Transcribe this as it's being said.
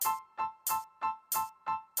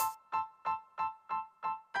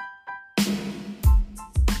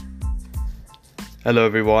Hello,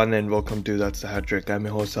 everyone, and welcome to That's the Hat Trick. I'm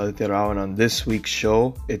your host Aditya Rao, and on this week's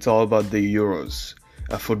show, it's all about the Euros,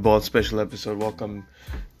 a football special episode. Welcome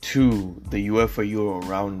to the UEFA Euro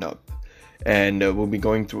Roundup, and we'll be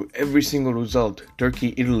going through every single result: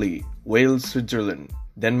 Turkey, Italy, Wales, Switzerland,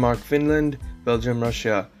 Denmark, Finland, Belgium,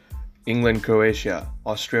 Russia, England, Croatia,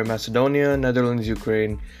 Austria, Macedonia, Netherlands,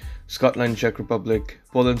 Ukraine, Scotland, Czech Republic,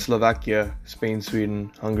 Poland, Slovakia, Spain,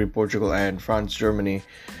 Sweden, Hungary, Portugal, and France, Germany.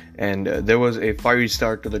 And there was a fiery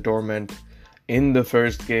start to the tournament in the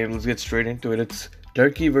first game. Let's get straight into it. It's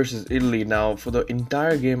Turkey versus Italy. Now, for the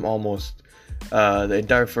entire game almost, the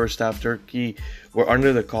entire first half, Turkey were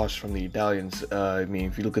under the cosh from the Italians.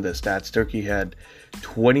 If you look at the stats, Turkey had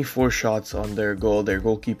 24 shots on their goal. Their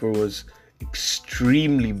goalkeeper was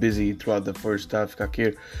extremely busy throughout the first half,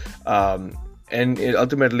 Kakir. And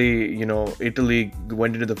ultimately, Italy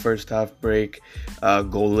went into the first half break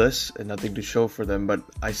goalless and nothing to show for them. But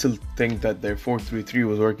I still think that their 4-3-3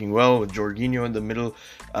 was working well with Jorginho in the middle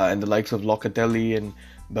and the likes of Locatelli and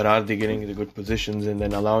Berardi getting into good positions, and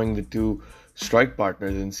then allowing the two strike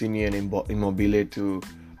partners, Insigne and Immobile, to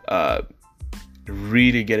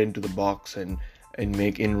really get into the box and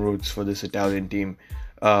make inroads for this Italian team.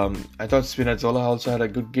 I thought Spinazzola also had a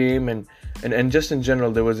good game, and just in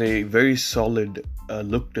general, there was a very solid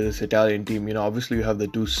look to this Italian team. Obviously you have the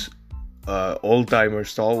two all-timer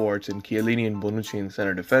stalwarts in Chiellini and Bonucci in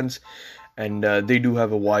center defense, and they do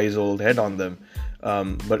have a wise old head on them.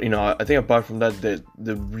 But I think apart from that,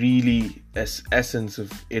 the really essence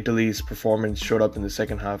of Italy's performance showed up in the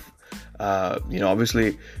second half.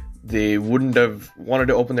 Obviously they wouldn't have wanted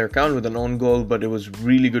to open their account with an own goal, but it was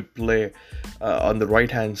really good play on the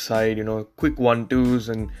right hand side. Quick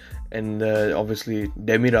 1-2s and obviously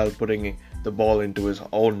Demiral putting the ball into his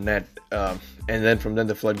own net, and then from then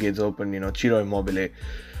the floodgates open. Ciro Immobile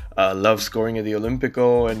loves scoring at the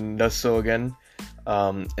Olimpico and does so again,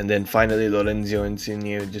 and then finally Lorenzo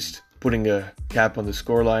Insigne just putting a cap on the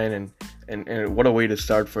scoreline, and what a way to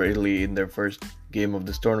start for Italy in their first game of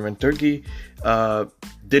this tournament. Turkey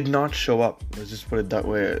did not show up, let's just put it that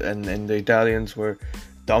way, and the Italians were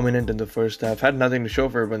dominant in the first half, had nothing to show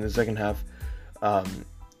for it, but in the second half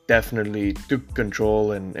definitely took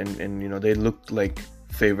control, and they looked like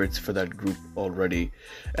favorites for that group already.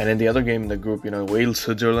 And in the other game in the group, Wales,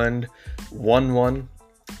 Switzerland 1-1,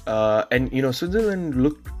 and Switzerland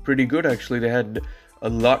looked pretty good actually. They had a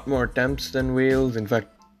lot more attempts than Wales. In fact,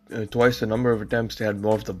 twice the number of attempts. They had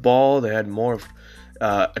more of the ball. They had more of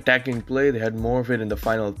attacking play. They had more of it in the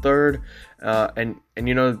final third. And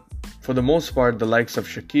for the most part, the likes of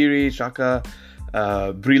Shaqiri, Xhaka,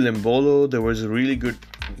 Bril, there was a really good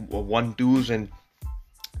 1-2s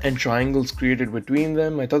and triangles created between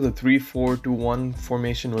them. I thought the 3-4-2-1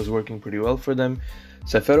 formation was working pretty well for them.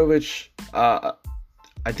 Seferovic,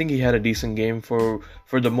 I think he had a decent game for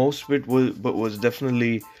the most of it, but was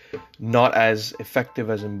definitely not as effective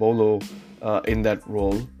as Mbolo in that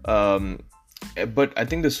role. But I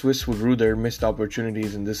think the Swiss would rue their missed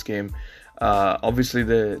opportunities in this game. Obviously,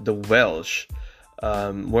 the Welsh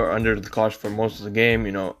were under the cosh for most of the game,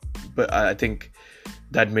 but I think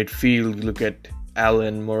that midfield, you look at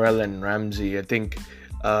Allen, Morel, and Ramsey, I think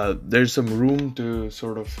there's some room to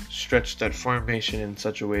sort of stretch that formation in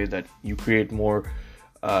such a way that you create more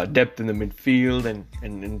depth in the midfield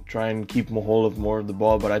and try and keep a hold of more of the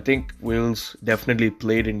ball. But I think Wales definitely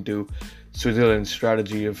played into Switzerland's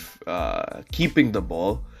strategy of keeping the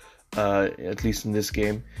ball, at least in this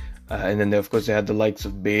game. And then, of course, they had the likes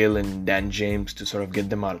of Bale and Dan James to sort of get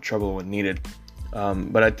them out of trouble when needed.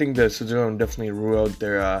 But I think that Switzerland definitely ruled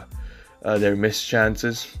out their missed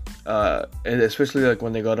chances, and especially like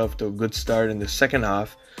when they got off to a good start in the second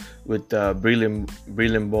half with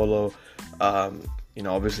Bril Bolo.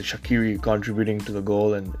 Obviously Shaqiri contributing to the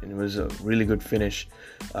goal, and it was a really good finish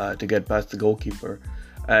to get past the goalkeeper.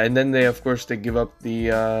 And then they give up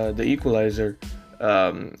the equalizer,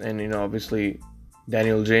 and obviously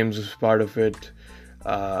Daniel James was part of it,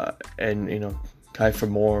 and Kiefer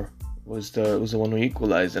Moore was the one who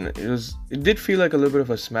equalized, and it did feel like a little bit of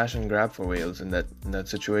a smash and grab for Wales in that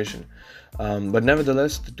situation. But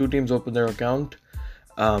nevertheless, the two teams opened their account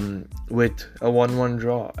with a 1-1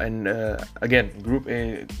 draw, and again, Group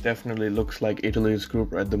A definitely looks like Italy's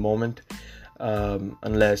group at the moment,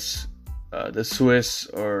 unless the Swiss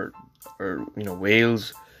or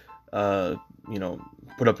Wales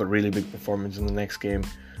put up a really big performance in the next game.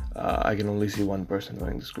 I can only see one person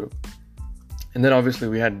winning this group. And then obviously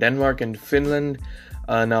we had Denmark and Finland.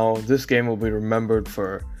 Now this game will be remembered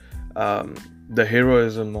for the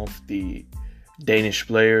heroism of the Danish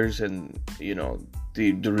players, and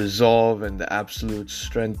the resolve and the absolute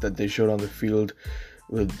strength that they showed on the field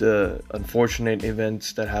with the unfortunate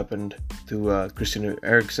events that happened to Christian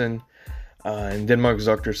Eriksen. And Denmark's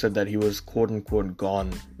doctor said that he was quote-unquote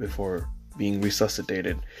gone before being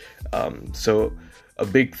resuscitated. So a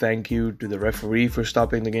big thank you to the referee for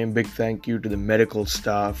stopping the game. Big thank you to the medical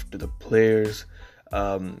staff, to the players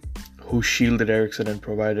who shielded Eriksen and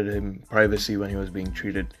provided him privacy when he was being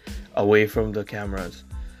treated away from the cameras.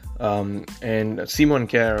 And Simon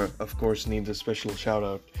Kjær, of course, needs a special shout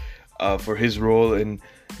out for his role in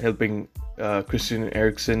helping Christian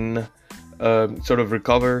Eriksen sort of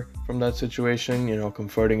recover from that situation,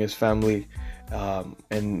 comforting his family.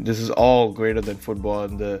 And this is all greater than football.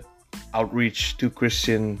 And the outreach to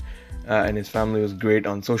Christian and his family was great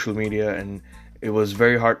on social media, and it was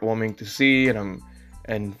very heartwarming to see.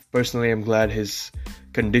 And personally, I'm glad his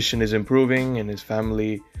condition is improving, and his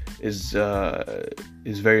family is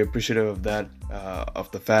very appreciative of that, of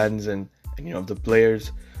the fans and of the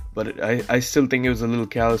players. But I still think it was a little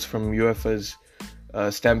callous from UEFA's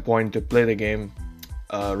standpoint to play the game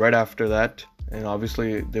right after that. And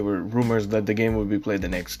obviously there were rumors that the game would be played the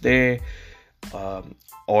next day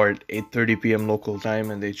or at 8:30 p.m. local time,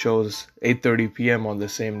 and they chose 8:30 p.m. on the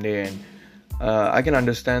same day. And I can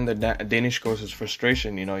understand the Danish coach's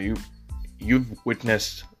frustration. You've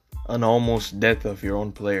witnessed an almost death of your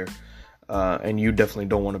own player, and you definitely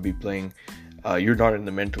don't want to be playing. You're not in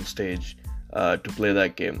the mental stage to play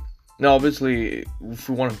that game. Now, obviously, if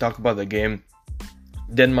we want to talk about the game,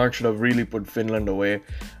 Denmark should have really put Finland away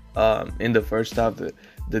in the first half.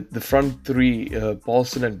 The front three,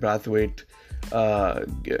 Poulsen and Brathwaite,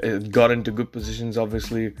 got into good positions.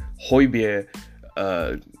 Obviously, Højbjerg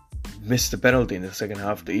missed the penalty in the second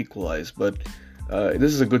half to equalize. But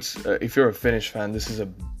this is a good. If you're a Finnish fan, this is a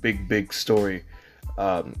big story.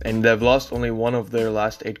 And they've lost only one of their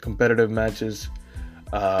last 8 competitive matches,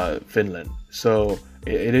 Finland. So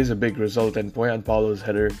it is a big result. And Poyan Palo's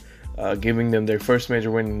header, giving them their first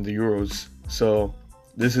major win in the Euros. So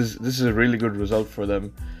this is a really good result for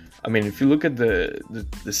them. I mean, if you look at the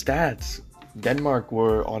stats, Denmark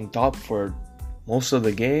were on top for most of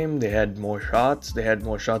the game. They had more shots. They had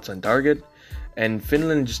more shots on target. And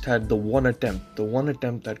Finland just had the one attempt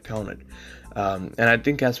that counted. And I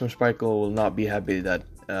think Kasper Schmeichel will not be happy that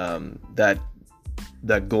that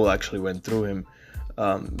goal actually went through him,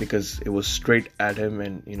 because it was straight at him,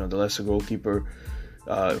 and the Leicester goalkeeper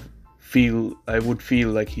I would feel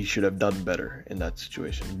like he should have done better in that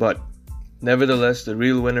situation. But nevertheless, the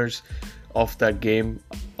real winners of that game,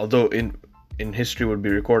 although in history would be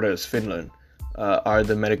recorded as Finland, are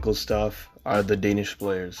the medical staff, are the Danish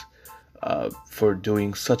players, for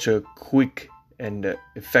doing such a quick and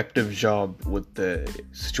effective job with the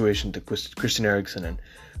situation to Christian Eriksen and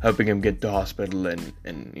helping him get to hospital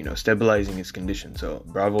and stabilizing his condition. So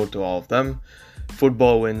bravo to all of them.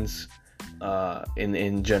 Football wins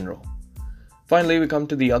in general. Finally, we come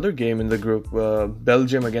to the other game in the group,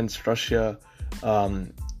 Belgium against Russia.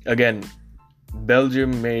 Again,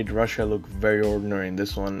 Belgium made Russia look very ordinary in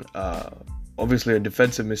this one. Obviously, a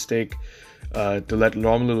defensive mistake to let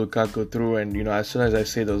Romelu Lukaku through, and as soon as I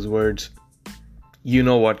say those words,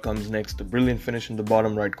 what comes next. A brilliant finish in the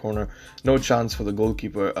bottom right corner. No chance for the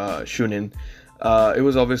goalkeeper, Shunin. It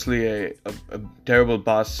was obviously a terrible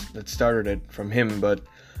pass that started it from him, but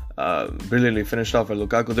brilliantly finished off by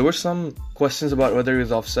Lukaku. There were some questions about whether he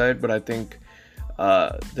was offside, but I think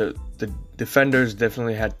the defenders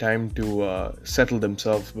definitely had time to settle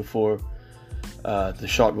themselves before the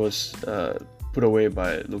shot was put away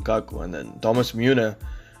by Lukaku. And then Thomas Müller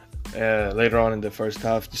later on in the first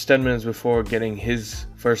half, just 10 minutes before getting his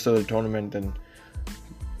first of the tournament and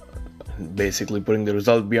basically putting the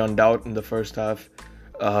result beyond doubt in the first half.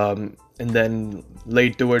 And then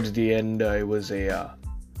late towards the end, it was a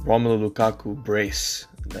Romelu Lukaku brace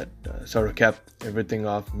that sort of kept everything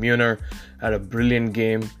off. Müller had a brilliant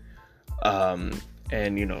game, and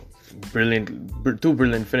two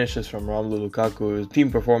brilliant finishes from Romelu Lukaku. Team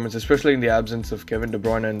performance, especially in the absence of Kevin De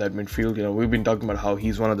Bruyne in that midfield. We've been talking about how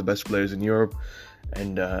he's one of the best players in Europe,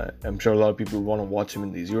 and I'm sure a lot of people want to watch him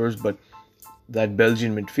in these Euros. But that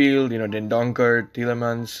Belgian midfield, Den Donker,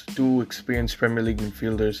 Tielemans, 2 experienced Premier League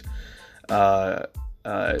midfielders,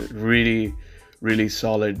 really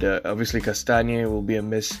solid. Obviously, Castagne will be a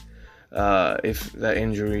miss if that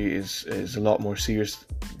injury is a lot more serious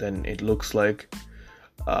than it looks like.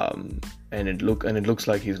 And it looks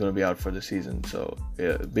like he's going to be out for the season. So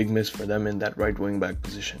big miss for them in that right wing back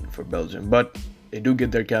position for Belgium. But they do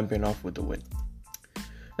get their campaign off with a win.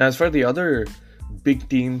 Now, as for the other big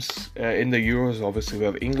teams in the Euros, obviously we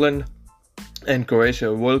have England and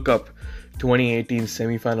Croatia. World Cup 2018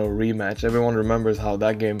 semi-final rematch. Everyone remembers how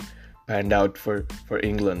that game panned out for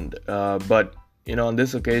England. But on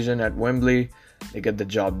this occasion at Wembley, they get the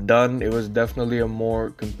job done. It was definitely a more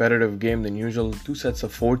competitive game than usual. Two sets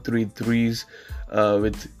of 4-3 threes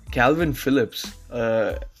with Calvin Phillips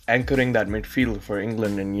anchoring that midfield for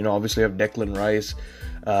England. And, obviously have Declan Rice.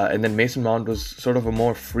 And then Mason Mount was sort of a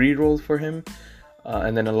more free role for him.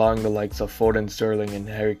 And then allowing the likes of Foden, Sterling, and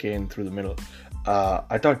Harry Kane through the middle.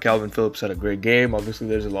 I thought Calvin Phillips had a great game. Obviously,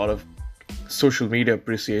 there's a lot of social media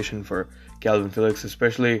appreciation for Calvin Phillips,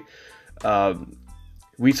 especially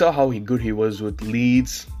we saw how good he was with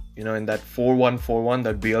Leeds, in that 4-1-4-1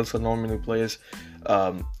 that Bielsa normally plays.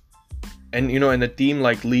 And, in a team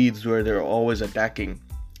like Leeds where they're always attacking,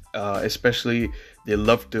 especially they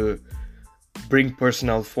love to bring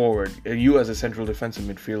personnel forward. You as a central defensive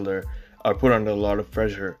midfielder are put under a lot of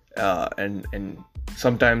pressure, and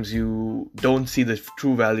sometimes you don't see the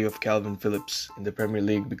true value of Calvin Phillips in the Premier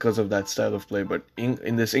League because of that style of play. But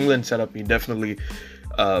in this England setup, he definitely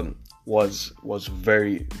was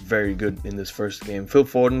very, very good in this first game. Phil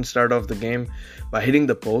Foden started off the game by hitting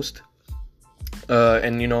the post.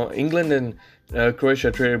 And England and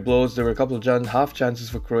Croatia traded blows. There were a couple of half chances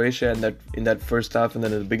for Croatia in that first half, and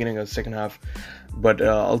then at the beginning of the second half. But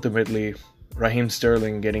ultimately, Raheem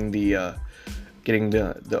Sterling getting the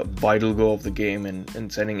vital goal of the game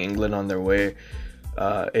and sending England on their way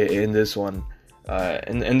in this one.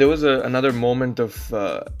 And there was another moment of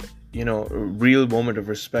a real moment of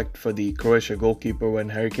respect for the Croatia goalkeeper when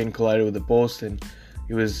Harry Kane collided with the post, and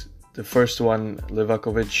he was the first one,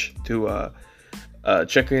 Livakovic, to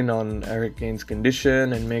check in on Harry Kane's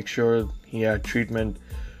condition and make sure he had treatment,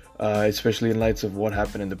 especially in lights of what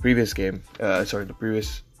happened in the previous game. The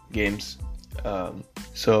previous games.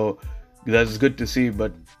 So that's good to see.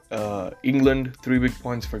 But England, 3 big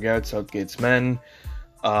points for Gareth Southgate's men,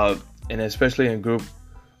 and especially in a group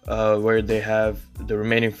where they have the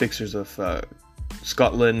remaining fixtures of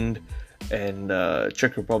Scotland and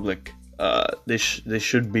Czech Republic. They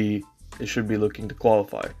should be looking to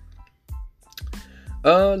qualify.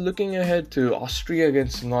 Looking ahead to Austria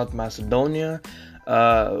against North Macedonia.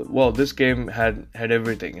 This game had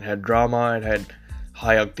everything. It had drama. It had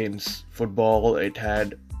high octane football. It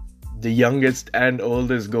had the youngest and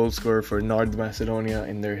oldest goal scorer for North Macedonia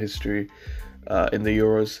in their history in the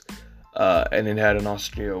Euros, and it had an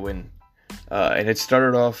Austria win. And it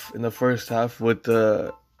started off in the first half with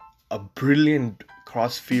a brilliant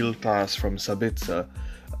cross-field pass from Sabitzer.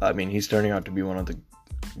 I mean, he's turning out to be one of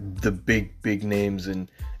the big names in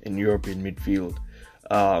European midfield.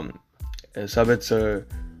 Sabitzer,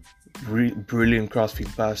 brilliant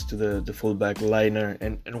crossfield pass to the fullback Liner,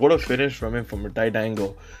 and what a finish from him from a tight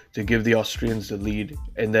angle to give the Austrians the lead.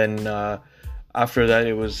 And then after that,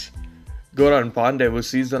 it was Goran Pandev was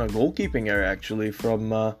seized on a goalkeeping error actually from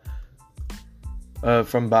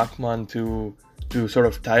Bachmann to sort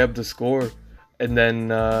of tie up the score. And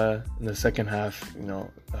then in the second half, a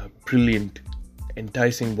brilliant,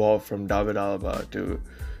 enticing ball from David Alaba to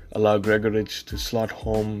allow Gregoritsch to slot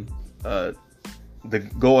home the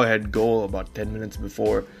go-ahead goal about 10 minutes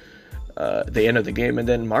before the end of the game. And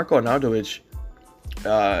then Marko Arnautovic,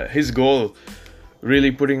 his goal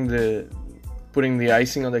really putting the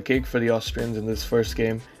icing on the cake for the Austrians in this first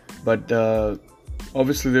game. But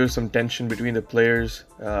obviously there was some tension between the players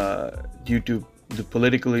due to the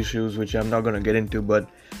political issues, which I'm not going to get into, but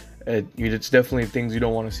it's definitely things you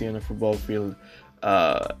don't want to see on a football field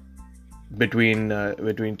between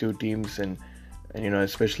two teams, and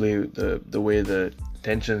especially the way the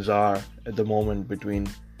tensions are at the moment between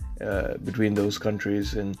those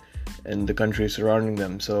countries and the countries surrounding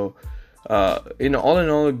them. So all in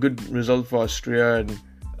all, a good result for Austria, and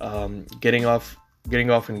getting off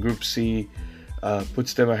in Group C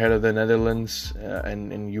puts them ahead of the Netherlands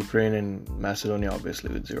and Ukraine and Macedonia,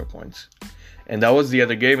 obviously, with 0 points. And that was the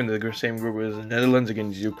other game in the same group. It was the Netherlands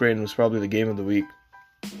against Ukraine. Was probably the game of the week.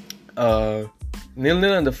 0-0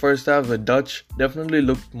 in the first half. The Dutch definitely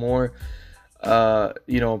looked more,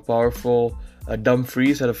 powerful.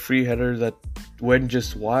 Dumfries had a free header that went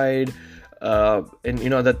just wide. And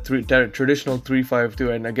that traditional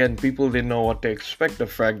 3-5-2. And again, people didn't know what to expect of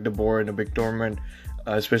Frank de Boer in a big tournament,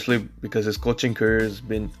 especially because his coaching career has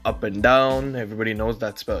been up and down. Everybody knows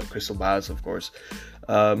that spell at Crystal Palace, of course.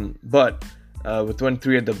 But with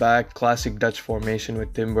 1-3 at the back, classic Dutch formation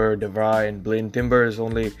with Timber, De Vrij, and Blaine. Timber is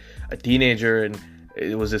only a teenager, and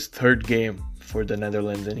it was his third game for the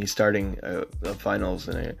Netherlands, and he's starting the finals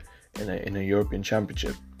in a European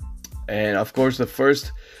Championship. And of course, the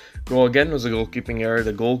first goal again was a goalkeeping error.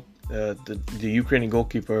 The Ukrainian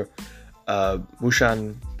goalkeeper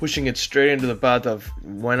Bushan pushing it straight into the path of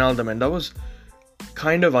Wijnaldum, and that was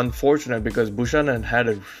kind of unfortunate because Buchanan had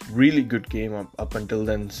a really good game up until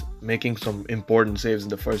then, making some important saves in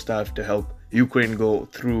the first half to help Ukraine go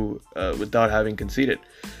through without having conceded.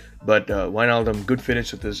 But Wijnaldum, good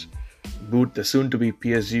finish with his boot, the soon-to-be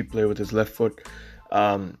PSG player with his left foot,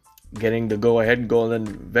 getting the go-ahead goal. And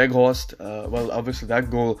Weghorst, well, obviously that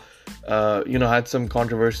goal, had some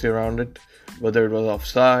controversy around it, whether it was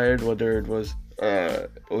offside, whether it was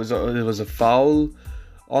a foul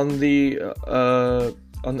on the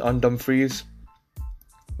on Dumfries,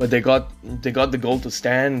 but they got the goal to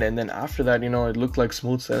stand, and then after that, it looked like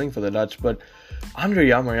smooth sailing for the Dutch. But Andrei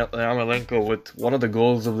Yarmolenko with one of the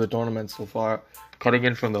goals of the tournament so far, cutting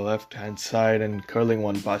in from the left hand side and curling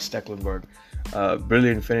one past Stecklenburg,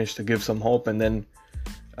 brilliant finish to give some hope, and then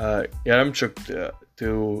Yaremchuk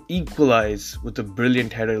to equalize with a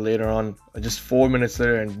brilliant header later on, just 4 minutes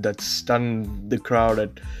later, and that stunned the crowd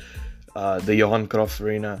at the Johan Cruyff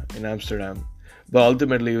Arena in Amsterdam. But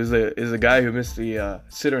ultimately, it was the guy who missed the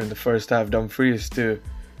sitter in the first half, Dumfries, to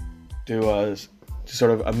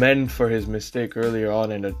sort of amend for his mistake earlier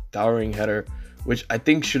on in a towering header, which I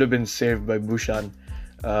think should have been saved by Buchan.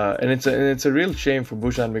 And it's a real shame for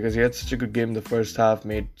Buchan because he had such a good game in the first half,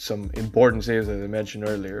 made some important saves as I mentioned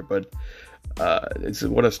earlier. But it's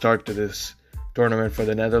what a start to this tournament for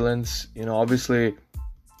the Netherlands. Obviously,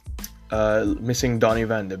 missing Donny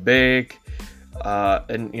van de Beek,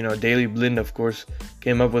 and Daley Blind, of course,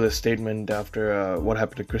 came up with a statement after what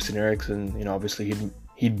happened to Christian Eriksen. Obviously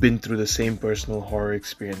he'd been through the same personal horror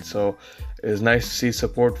experience, so it was nice to see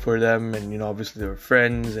support for them, and obviously they were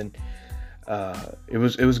friends, and it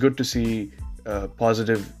was good to see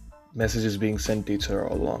positive messages being sent to each other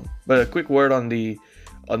all along. But a quick word on the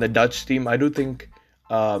Dutch team. I do think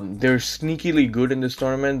they're sneakily good in this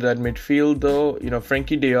tournament. That midfield, though,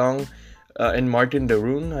 Frankie De Jong and Martin de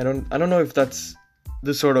Roon, I don't know if that's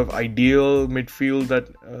the sort of ideal midfield that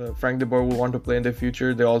Frank de Boer will want to play in the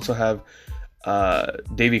future. They also have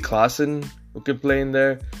Davy Klaassen who can play in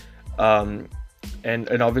there, and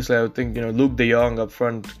obviously I would think Luke De Jong up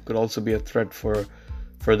front could also be a threat for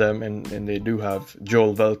them, and they do have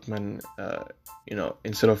Joel Veltman.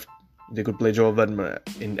 They could play Joel Veltman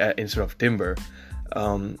instead of Timber.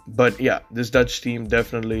 But yeah, this Dutch team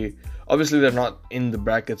definitely, obviously they're not in the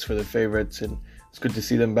brackets for the favorites, and it's good to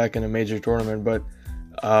see them back in a major tournament, but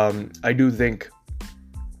I do think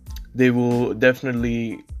they will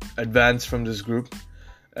definitely advance from this group,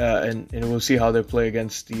 and we'll see how they play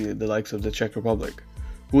against the likes of the Czech Republic,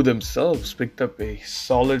 who themselves picked up a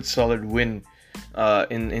solid win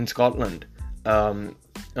in Scotland.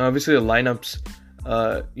 Obviously the lineups,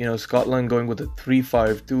 Scotland going with a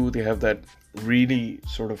 3-5-2, they have that really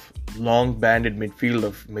sort of long banded midfield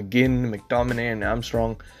of McGinn, McTominay and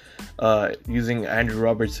Armstrong, using Andrew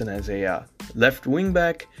Robertson as a left wing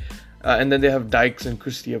back, and then they have Dykes and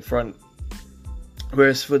Christie up front.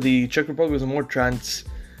 Whereas for the Czech Republic, it was a more transformational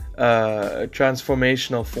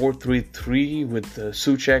 4-3-3 with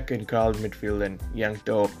Souček and Kral midfield, and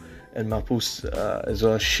Yankto and Mapus as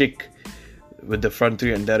well as Schick with the front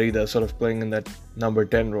three, and Derrida sort of playing in that number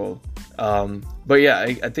 10 role. But yeah,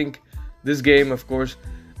 I think this game, of course,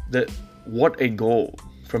 what a goal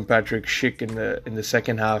from Patrick Schick in the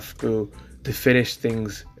second half to finish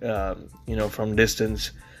things, from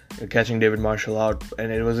distance, catching David Marshall out,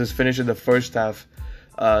 and it was his finish in the first half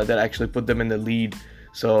that actually put them in the lead.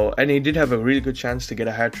 So, and he did have a really good chance to get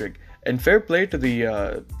a hat trick. And fair play to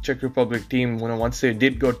the Czech Republic team. Once they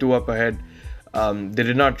did go 2 up ahead, they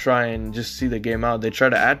did not try and just see the game out. They tried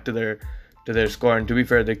to add to their score, and to be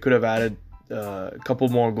fair, they could have added a couple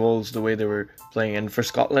more goals the way they were playing. And for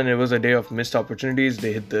Scotland, it was a day of missed opportunities.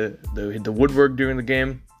 They hit the woodwork during the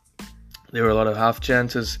game. There were a lot of half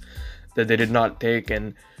chances that they did not take,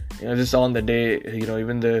 and just on the day,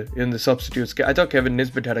 even the substitutes. I thought Kevin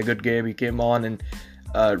Nisbet had a good game. He came on and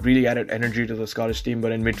really added energy to the Scottish team,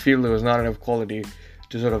 but in midfield there was not enough quality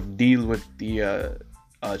to sort of deal with the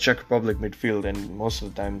Czech Republic midfield, and most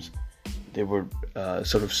of the times they were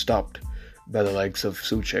sort of stopped by the likes of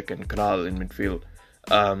Souček and Kral in midfield.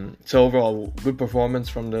 So overall, good performance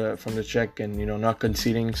from the Czech, and not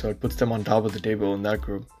conceding, so it puts them on top of the table in that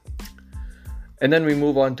group. And then we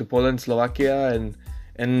move on to Poland, Slovakia,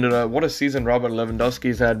 and what a season Robert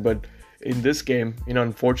Lewandowski's had. But in this game,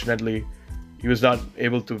 unfortunately, he was not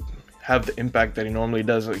able to have the impact that he normally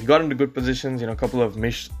does. He got into good positions, a couple of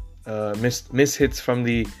miss hits from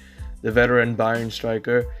the veteran Bayern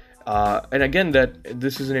striker. And again,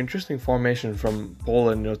 this is an interesting formation from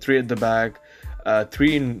Poland. 3 at the back,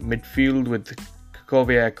 3 in midfield with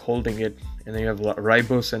Kukowiak holding it, and then you have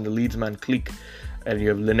Rybus and the Leedsman Klich, and you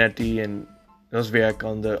have Linetti and Nosviak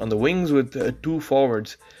on the wings with 2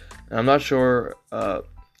 forwards. And I'm not sure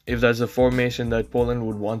if that's a formation that Poland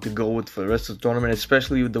would want to go with for the rest of the tournament,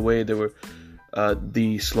 especially with the way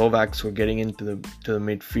the Slovaks were getting into the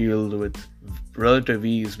midfield with relative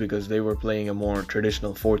ease because they were playing a more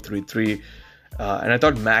traditional 4-3-3. And I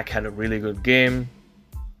thought Mac had a really good game.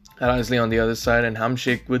 And honestly, on the other side, and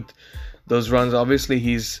Hamšík with those runs, obviously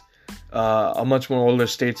he's a much more older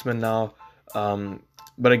statesman now.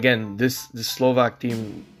 But again, this Slovak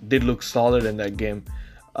team did look solid in that game.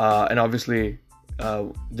 And obviously,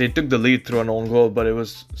 they took the lead through an own goal, but it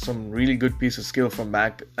was some really good piece of skill from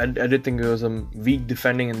Mac. I did think there was some weak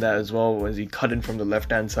defending in that as well, as he cut in from the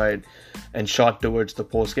left-hand side and shot towards the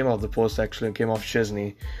post. Came off the post, actually, and came off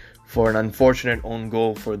Szczesny for an unfortunate own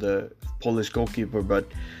goal for the Polish goalkeeper. But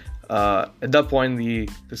at that point, the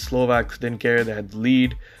Slovaks didn't care. They had the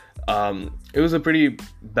lead. It was a pretty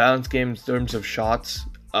balanced game in terms of shots.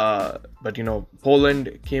 But,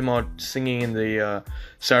 Poland came out singing in the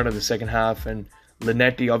start of the second half, and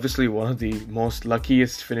Linetti, obviously one of the most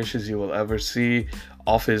luckiest finishes you will ever see,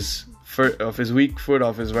 off his weak foot,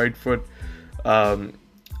 off his right foot, and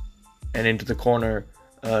into the corner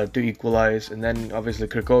to equalize. And then obviously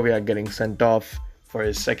Krychowiak getting sent off for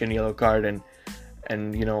his second yellow card, and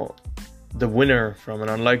the winner from an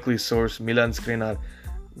unlikely source, Milan Skriniar,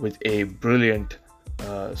 with a brilliant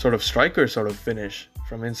sort of striker sort of finish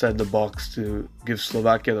from inside the box to give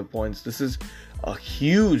Slovakia the points. This is a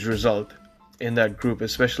huge result in that group,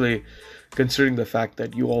 especially considering the fact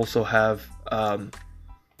that you also have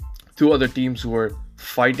two other teams who are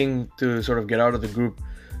fighting to sort of get out of the group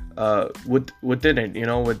within it,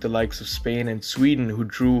 with the likes of Spain and Sweden, who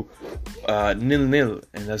drew 0-0,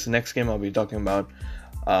 and that's the next game I'll be talking about.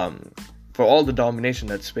 For all the domination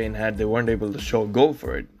that Spain had, they weren't able to show a goal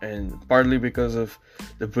for it, and partly because of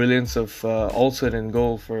the brilliance of Olsen in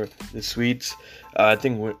goal for the Swedes. I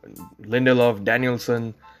think Lindelof,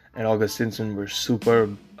 Danielsson, and Augustinsson were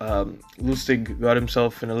superb. Lustig got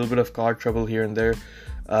himself in a little bit of car trouble here and there,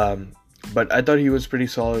 but I thought he was pretty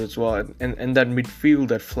solid as well. And that midfield,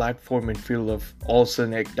 that flat four midfield of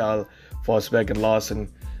Olsen, Ekdal, Forsberg, and Larsen.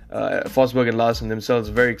 Forsberg and Larsen themselves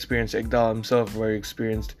very experienced. Ekdal himself very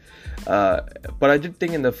experienced. But I did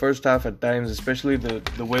think in the first half at times, especially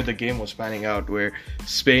the way the game was panning out, where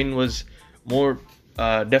Spain was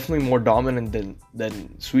definitely more dominant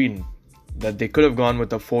than Sweden, that they could have gone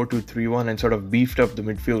with a 4-2-3-1 and sort of beefed up the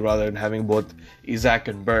midfield rather than having both Isak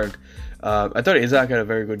and Berg. I thought Isak had a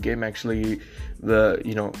very good game, actually. The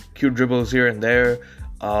cute dribbles here and there,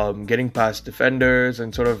 getting past defenders,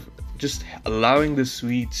 and sort of just allowing the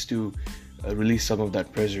Swedes to release some of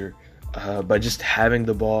that pressure by just having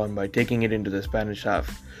the ball and by taking it into the Spanish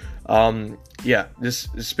half. This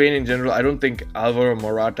Spain in general, I don't think Alvaro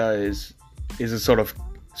Morata is a sort of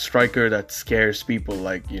striker that scares people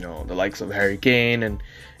like the likes of Harry Kane and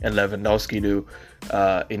Lewandowski do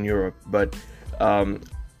in Europe. But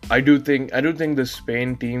I do think the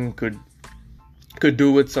Spain team could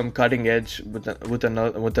do with some cutting edge with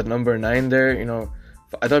the number 9 there.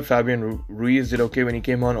 I thought Fabian Ruiz did okay when he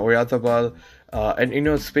came on. Oyarzabal,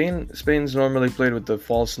 and Spain's normally played with the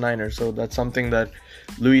false niner, so that's something that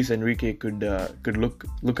Luis Enrique could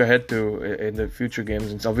look ahead to in the future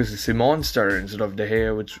games. And obviously Simon started instead of De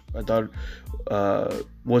Gea, which I thought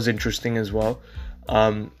was interesting as well.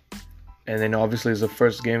 And then obviously it's the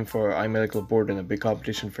first game for Aymeric Laporte in a big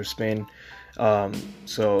competition for Spain.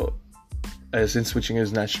 So since switching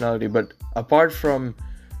his nationality, but apart from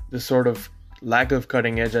the sort of lack of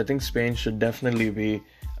cutting edge, I think Spain should definitely be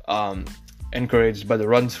encouraged by the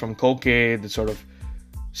runs from Koke, the sort of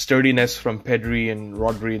sturdiness from Pedri and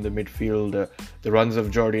Rodri in the midfield, the runs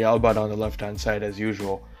of Jordi Alba on the left-hand side as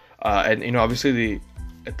usual, and obviously the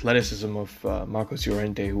athleticism of Marcos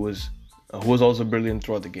Llorente, who was also brilliant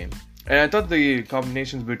throughout the game. And I thought the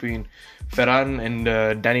combinations between Ferran and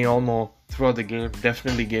Dani Olmo throughout the game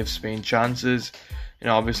definitely gave Spain chances.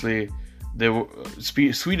 Obviously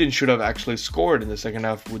Sweden should have actually scored in the second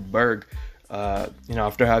half with Berg,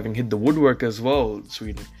 after having hit the woodwork as well,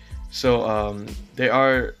 Sweden. So there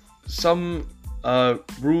are some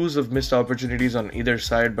rules of missed opportunities on either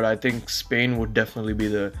side, but I think Spain would definitely be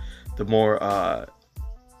the more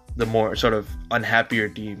sort of unhappier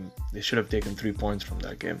team. They should have taken 3 points from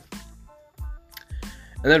that game.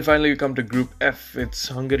 And then finally we come to Group F. It's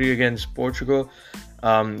Hungary against Portugal.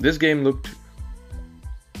 This game looked...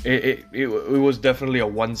 It was definitely a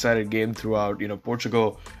one-sided game throughout.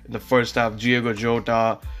 Portugal in the first half, Diogo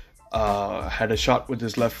Jota had a shot with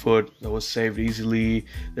his left foot that was saved easily.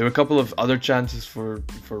 There were a couple of other chances for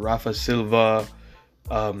Rafa Silva,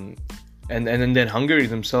 and then Hungary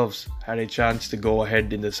themselves had a chance to go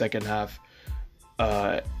ahead in the second half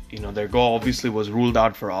their goal obviously was ruled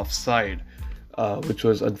out for offside, which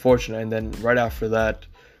was unfortunate. And then right after that,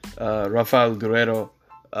 Rafael Guerreiro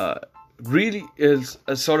really is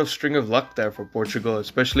a sort of string of luck there for Portugal,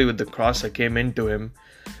 especially with the cross that came into him,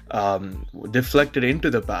 deflected into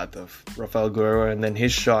the path of Rafael Guerreiro, and then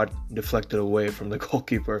his shot deflected away from the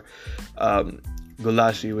goalkeeper,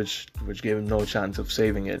 Gulashi, which gave him no chance of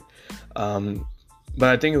saving it. But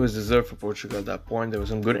I think it was deserved for Portugal at that point. There was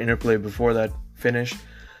some good interplay before that finish.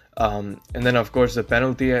 And then, of course, the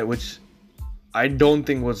penalty, which I don't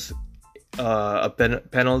think was a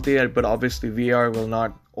penalty, but obviously VAR will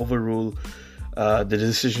not overrule the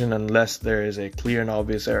decision unless there is a clear and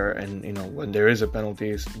obvious error. And, when there is a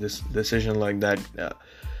penalty, this decision like that,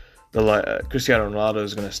 Cristiano Ronaldo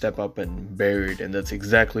is going to step up and bury it. And that's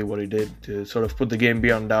exactly what he did to sort of put the game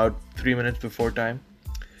beyond doubt 3 minutes before time.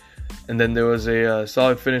 And then there was a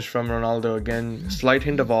solid finish from Ronaldo again. Slight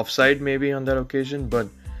hint of offside maybe on that occasion, but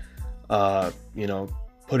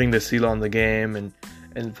putting the seal on the game,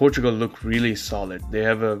 and Portugal looked really solid. They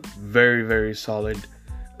have a very, very solid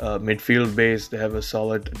midfield base. They have a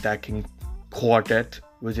solid attacking quartet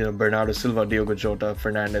with Bernardo Silva, Diogo Jota,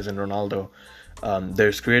 Fernandes, and Ronaldo.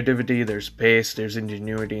 There's creativity, there's pace, there's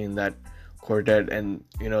ingenuity in that quartet, and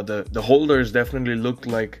the holders definitely looked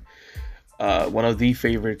like one of the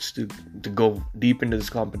favorites to go deep into this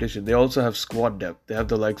competition. They also have squad depth. They have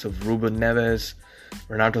the likes of Ruben Neves,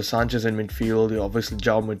 Renato Sanchez in midfield, obviously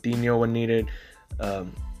João Moutinho when needed,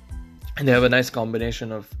 and they have a nice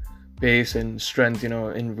combination of pace and strength,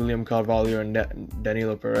 in William Carvalho and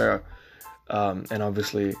Danilo Pereira, and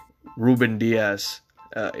obviously Ruben Diaz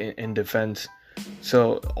in defense.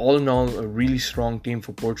 So all in all, a really strong team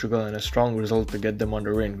for Portugal and a strong result to get them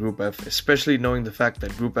underway in Group F, especially knowing the fact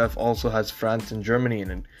that Group F also has France and Germany in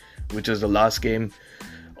it, which is the last game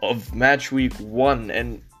of match week 1.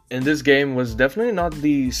 And this game was definitely not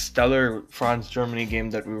the stellar France-Germany game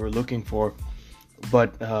that we were looking for,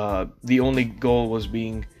 but the only goal was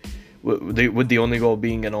being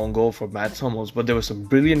an own goal for Mats Hummels. But there was some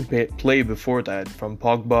brilliant play before that from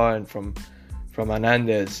Pogba and from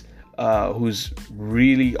Hernandez, whose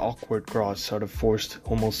really awkward cross sort of forced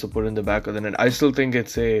Hummels to put in the back of the net. I still think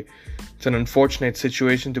it's an unfortunate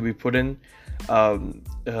situation to be put in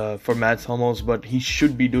for Mats Hummels, but he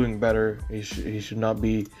should be doing better. He should not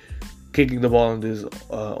be kicking the ball into his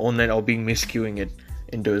own net or being miscuing it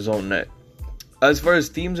into his own net. As far as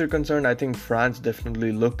teams are concerned, I think France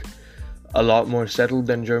definitely look a lot more settled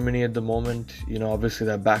than Germany at the moment. Obviously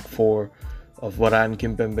that back four of Varane,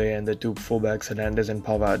 Kimpembe, and the two fullbacks, Hernandez and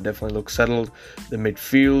Pavard, definitely look settled. The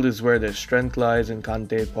midfield is where their strength lies in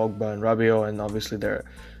Kante, Pogba, and Rabiot, and obviously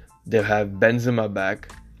they have Benzema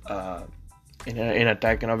back in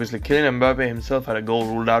attack, and obviously Kylian Mbappe himself had a goal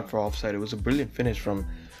ruled out for offside. It was a brilliant finish from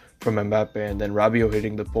Mbappe, and then Rabiot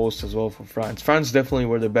hitting the post as well for France. France definitely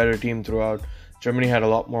were the better team throughout. Germany had a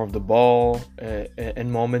lot more of the ball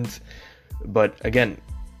in moments, but again,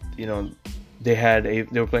 they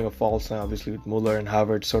were playing a false line, obviously, with Muller and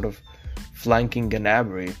Havertz sort of flanking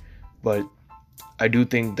Gnabry. But I do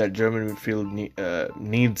think that German midfield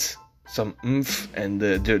needs some oomph, and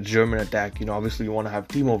the German attack, obviously you want to have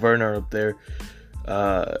Timo Werner up there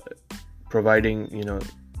providing,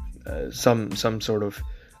 some sort of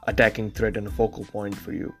attacking threat and a focal point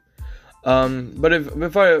for you. But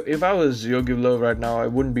if I was Jogi Löw right now, I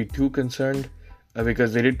wouldn't be too concerned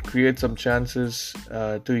because they did create some chances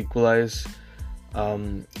to equalize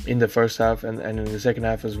in the first half and in the second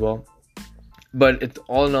half as well. But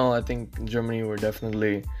all in all, I think Germany were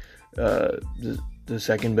definitely the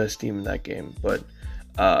second best team in that game. But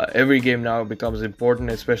every game now becomes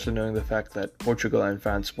important, especially knowing the fact that Portugal and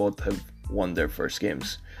France both have won their first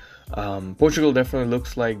games. Portugal definitely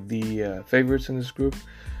looks like the favorites in this group.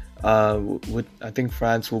 I think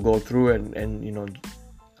France will go through, and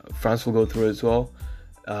France will go through as well.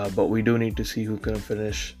 But we do need to see who can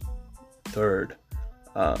finish third.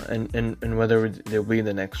 And whether they'll be in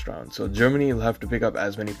the next round. So Germany will have to pick up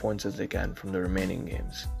as many points as they can from the remaining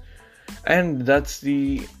games. And that's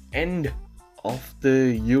the end of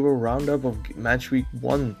the Euro roundup of match week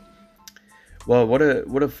 1. Well, what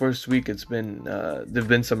a first week it's been. There've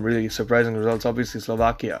been some really surprising results. Obviously,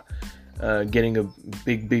 Slovakia getting a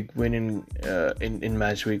big win in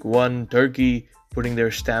match week 1. Turkey putting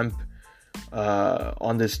their stamp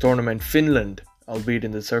on this tournament. Finland, albeit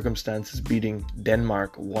in the circumstances, beating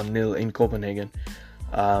Denmark 1-0 in Copenhagen.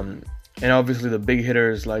 And obviously the big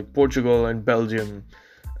hitters like Portugal and Belgium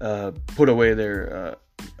put away their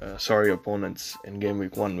sorry opponents in game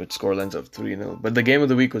week 1 with scorelines of 3-0. But the game of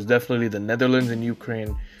the week was definitely the Netherlands and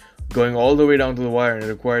Ukraine, going all the way down to the wire, and it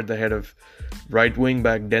required the head of right wing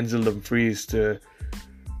back Denzel Dumfries to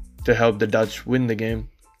to help the Dutch win the game.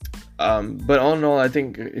 But all in all, I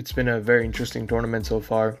think it's been a very interesting tournament so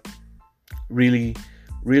far. Really,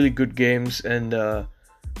 really good games, and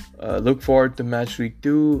look forward to match week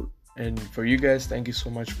 2. And for you guys, thank you so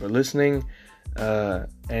much for listening,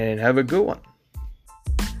 and have a good one.